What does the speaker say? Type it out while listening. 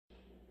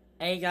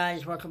Hey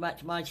guys, welcome back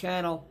to my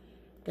channel.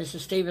 This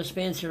is Steven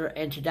Spencer,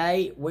 and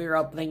today we're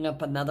opening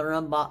up another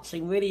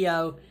unboxing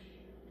video.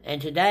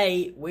 And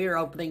today we're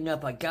opening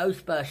up a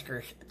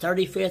Ghostbusters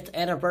 35th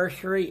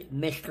anniversary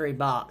mystery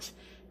box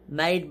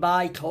made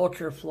by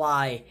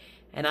Fly,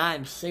 and I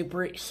am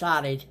super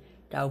excited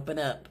to open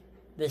up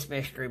this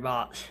mystery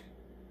box.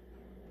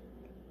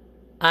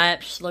 I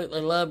absolutely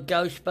love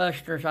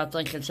Ghostbusters. I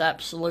think it's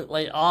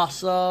absolutely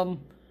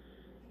awesome.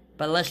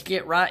 But let's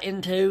get right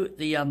into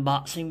the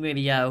unboxing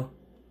video.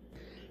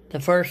 The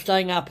first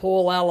thing I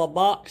pull out of the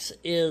box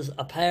is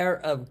a pair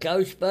of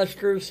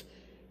Ghostbusters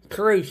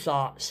crew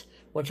socks,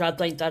 which I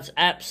think that's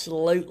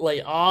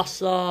absolutely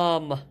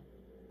awesome.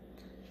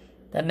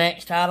 The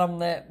next item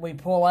that we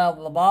pull out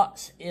of the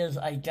box is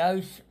a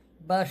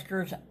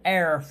Ghostbusters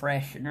air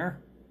freshener,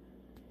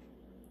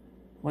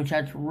 which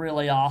that's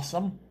really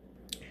awesome.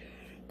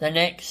 The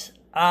next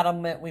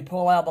item that we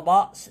pull out of the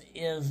box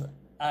is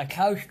a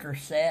coaster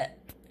set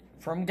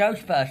from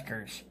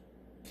Ghostbusters.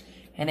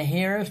 And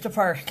here is the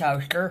first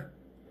coaster.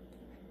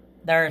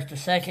 There is the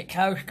second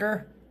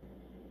coaster.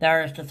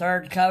 There is the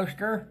third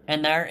coaster.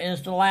 And there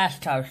is the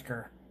last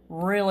coaster.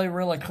 Really,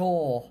 really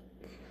cool.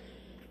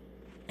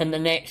 And the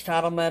next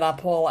item that I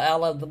pull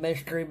out of the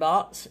mystery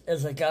box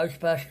is a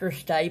Ghostbusters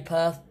Stay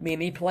Puft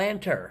Mini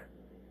Planter.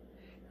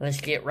 Let's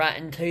get right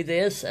into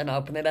this and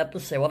open it up to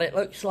see what it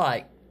looks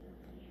like.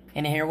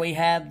 And here we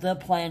have the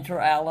planter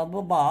out of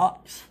the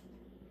box,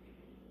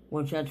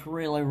 which that's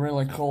really,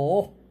 really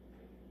cool.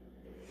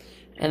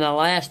 And the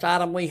last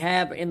item we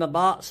have in the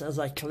box is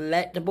a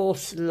collectible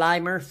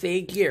Slimer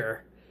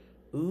figure.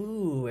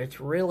 Ooh,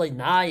 it's really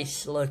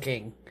nice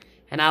looking.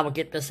 And I will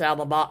get this out of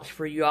the box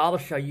for you all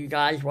to show you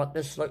guys what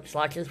this looks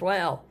like as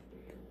well.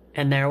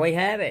 And there we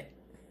have it.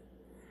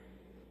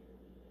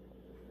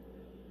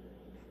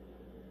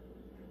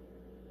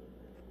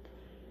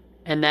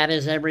 And that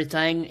is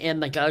everything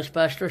in the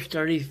Ghostbusters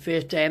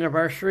 35th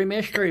Anniversary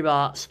Mystery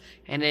Box.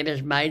 And it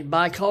is made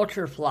by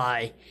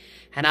Fly.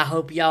 And I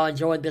hope y'all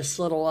enjoyed this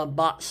little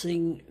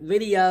unboxing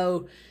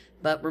video.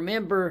 But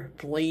remember,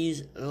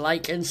 please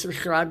like and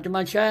subscribe to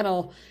my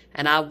channel.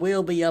 And I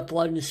will be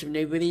uploading some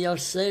new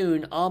videos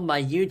soon on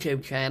my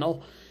YouTube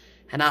channel.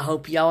 And I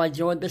hope y'all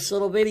enjoyed this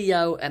little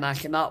video. And I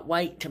cannot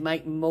wait to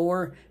make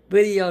more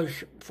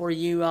videos for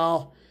you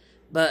all.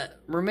 But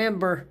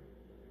remember,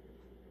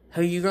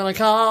 who you gonna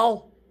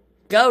call?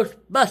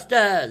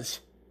 Ghostbusters!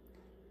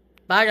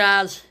 Bye,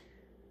 guys.